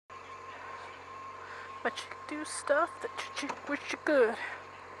My chick do stuff that your chick wish you could.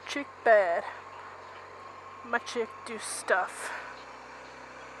 Chick bad. My chick do stuff.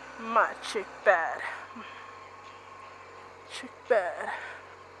 My chick bad. Chick bad.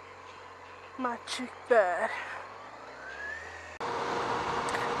 My chick bad.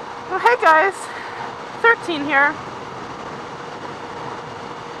 Well, hey guys. 13 here.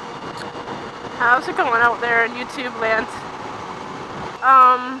 How's it going out there in YouTube land?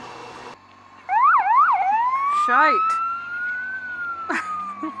 Shite.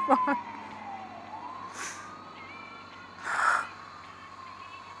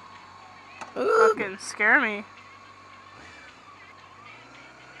 Fucking scare me.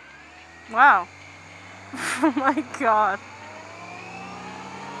 Wow. Oh my god.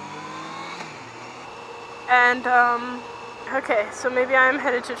 And, okay, so maybe I'm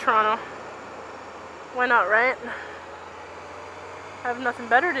headed to Toronto. Why not, right? I have nothing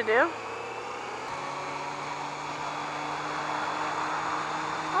better to do.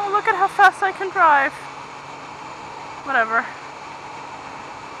 Oh, look at how fast I can drive. Whatever.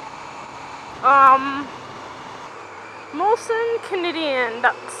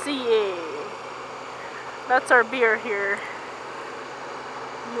 MolsonCanadian.ca. That's our beer here.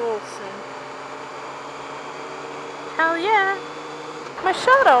 Molson. Hell yeah. My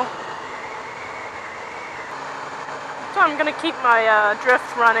shadow. So I'm gonna keep my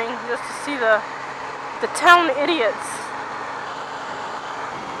drift running just to see the town idiots.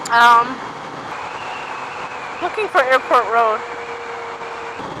 Looking for Airport Road.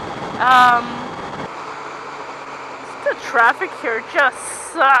 The traffic here just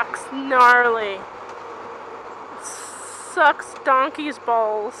sucks gnarly. It sucks donkey's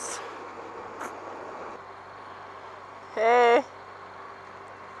balls. Hey.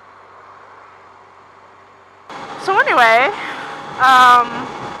 So anyway,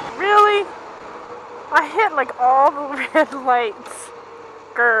 really? I hit like all the red lights.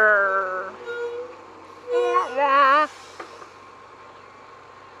 Grrr.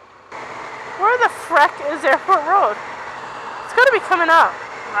 Where the freck is Airport Road? It's gotta be coming up.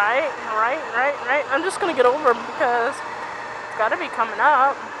 Right. I'm just gonna get over because it's gotta be coming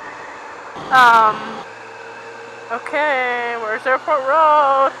up. Okay, where's Airport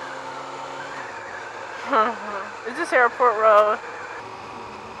Road? Is this Airport Road?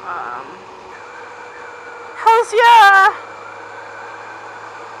 Hells yeah!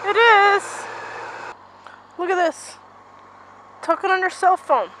 It is! Look at this. Talking on your cell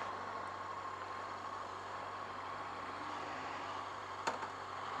phone.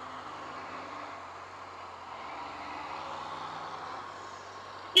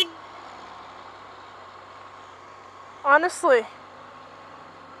 Honestly.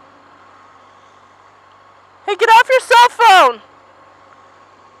 Hey, get off your cell phone!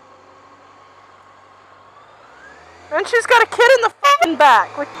 And she's got a kid in the fucking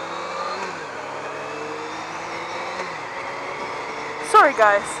back. Like, sorry,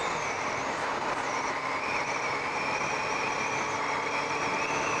 guys.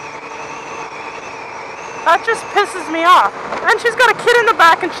 That just pisses me off. And she's got a kid in the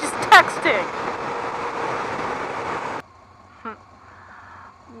back and she's texting.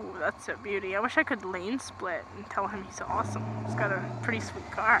 Ooh, that's a beauty. I wish I could lane split and tell him he's awesome. He's got a pretty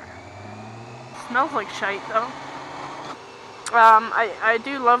sweet car. Smells like shite, though. I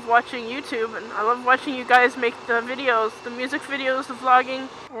do love watching YouTube, and I love watching you guys make the videos, the music videos, the vlogging.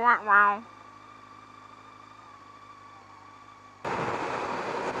 Wow.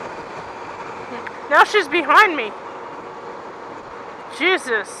 Now she's behind me.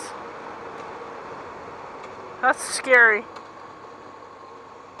 Jesus. That's scary.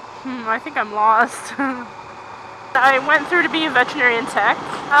 I think I'm lost. I went through to be a veterinarian tech.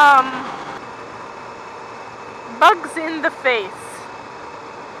 Bugs in the face.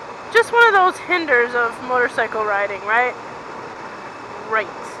 Just one of those hinders of motorcycle riding, right? Right.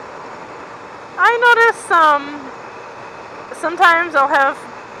 I notice, sometimes I'll have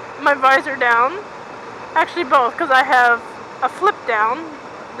my visor down. Actually both, because I have a flip down,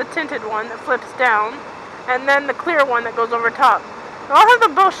 the tinted one that flips down, and then the clear one that goes over top. I'll have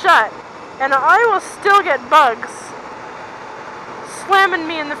them both shut, and I will still get bugs slamming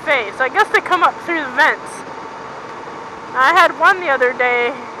me in the face. I guess they come up through the vents. I had one the other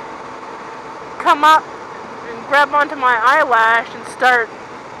day come up and grab onto my eyelash and start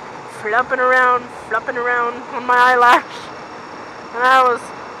flapping around on my eyelash. And I was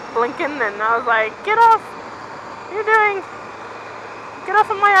blinking and I was like, get off! What are you doing? Get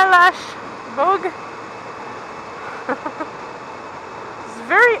off of my eyelash, bug! It's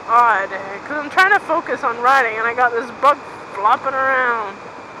very odd, because I'm trying to focus on riding and I got this bug flopping around.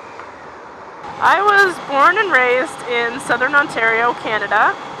 I was born and raised in southern Ontario,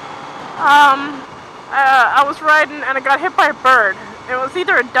 Canada. I was riding and I got hit by a bird. It was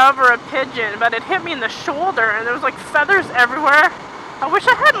either a dove or a pigeon, but it hit me in the shoulder and there was like feathers everywhere. I wish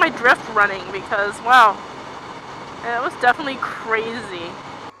I had my drift running because, wow, it was definitely crazy.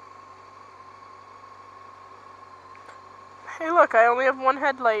 Hey look, I only have one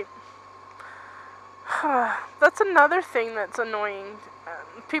headlight. That's another thing that's annoying.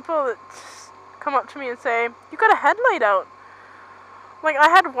 People that come up to me and say, "You got a headlight out." Like, I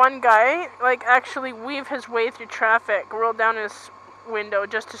had one guy, like, actually weave his way through traffic, roll down his window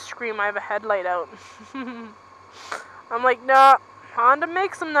just to scream, "I have a headlight out." I'm like, no, Honda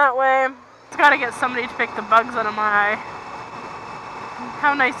makes them that way. It's gotta get somebody to pick the bugs out of my eye.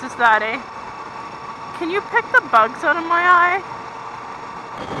 How nice is that, eh? Can you pick the bugs out of my eye?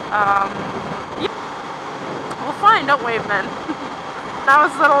 Yeah. Well, fine, don't wave then. When I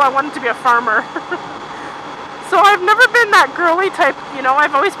was little, I wanted to be a farmer. So I've never been that girly type, you know,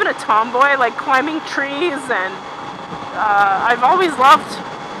 I've always been a tomboy, like climbing trees, and I've always loved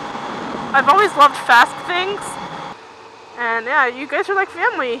fast things. And yeah, you guys are like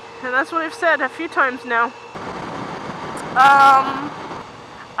family, and that's what I've said a few times now.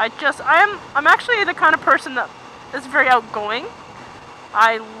 I'm actually the kind of person that is very outgoing.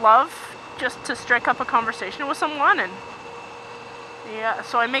 I love just to strike up a conversation with someone, and yeah,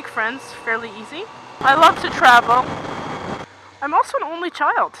 so I make friends fairly easy. I love to travel. I'm also an only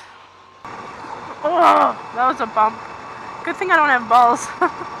child. Oh, that was a bump. Good thing I don't have balls.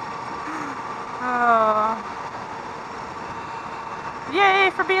 Oh.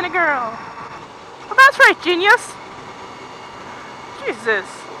 Yay for being a girl. Well, that's right, genius. Jesus.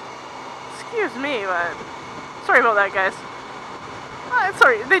 Excuse me, but sorry about that, guys.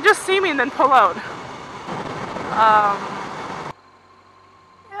 Sorry, they just see me and then pull out.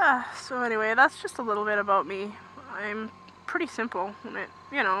 Yeah, so anyway, that's just a little bit about me. I'm pretty simple,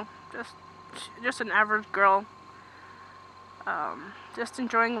 you know, just an average girl. Just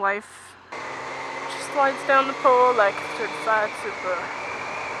enjoying life. She slides down the pole like a certified super.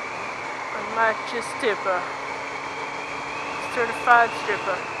 I might just tip her. Certified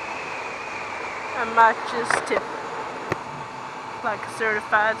stripper. I might just tip her like a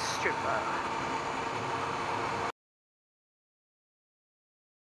certified stripper.